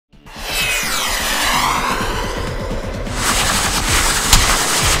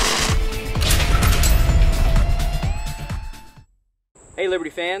Liberty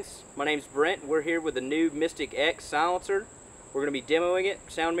fans, my name's Brent. We're here with the new Mystic X silencer. We're going to be demoing it,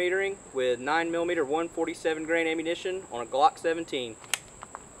 sound metering, with 9mm 147 grain ammunition on a Glock 17.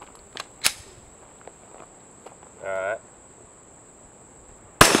 Alright.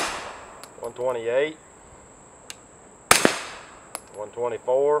 128.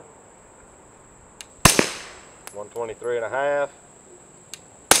 124. 123 and a half.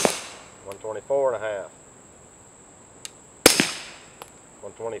 124 and a half.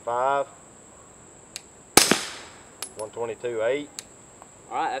 125. 122.8.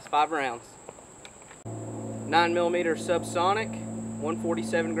 Alright, that's 5 rounds. 9mm subsonic,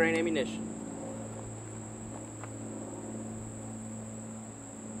 147 grain ammunition.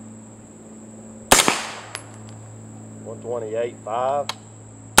 128.5.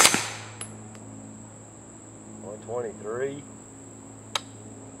 123.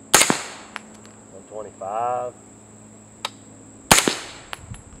 125.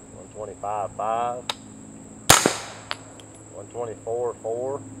 125.5.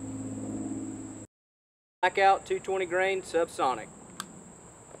 124.4. Blackout 220 grain subsonic.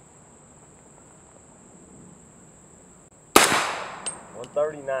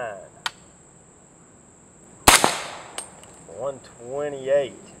 139.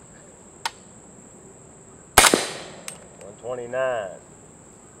 128. 129.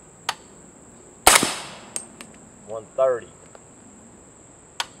 130.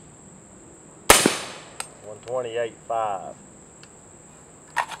 128.5.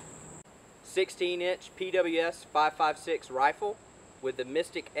 16-inch PWS 5.56 rifle with the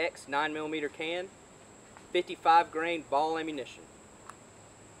Mystic X 9mm can, 55 grain ball ammunition.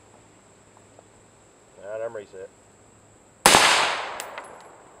 Alright, I'm reset.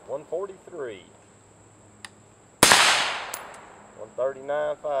 143.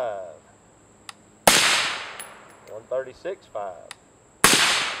 139.5. 136.5.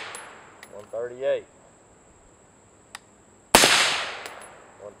 138.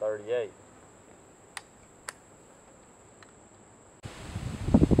 138.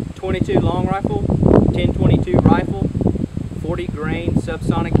 22 long rifle, 1022 rifle, 40 grain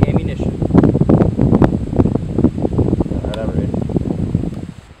subsonic ammunition. Alright, I'm ready.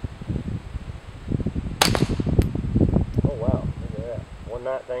 Oh wow, look at that.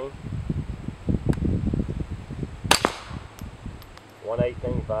 119.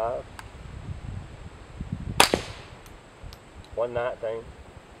 118.5. 119.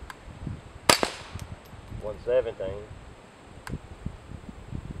 117.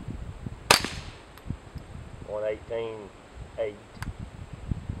 118.8.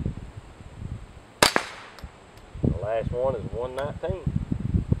 The last one is 119.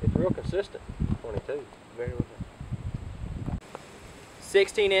 It's real consistent. 22. Very well done.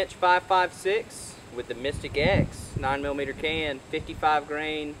 16-inch 5.56 with the Mystic X 9mm can, 55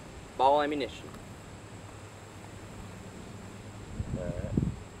 grain ball ammunition. Alright.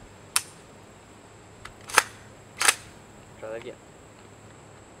 Try that again.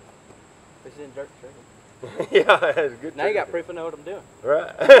 This is in dirt trigger. Yeah, that's good. Now you got proof I know what I'm doing.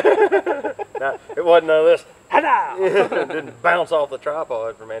 Right. Now, it wasn't none of this. It didn't bounce off the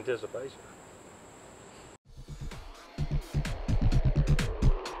tripod from anticipation.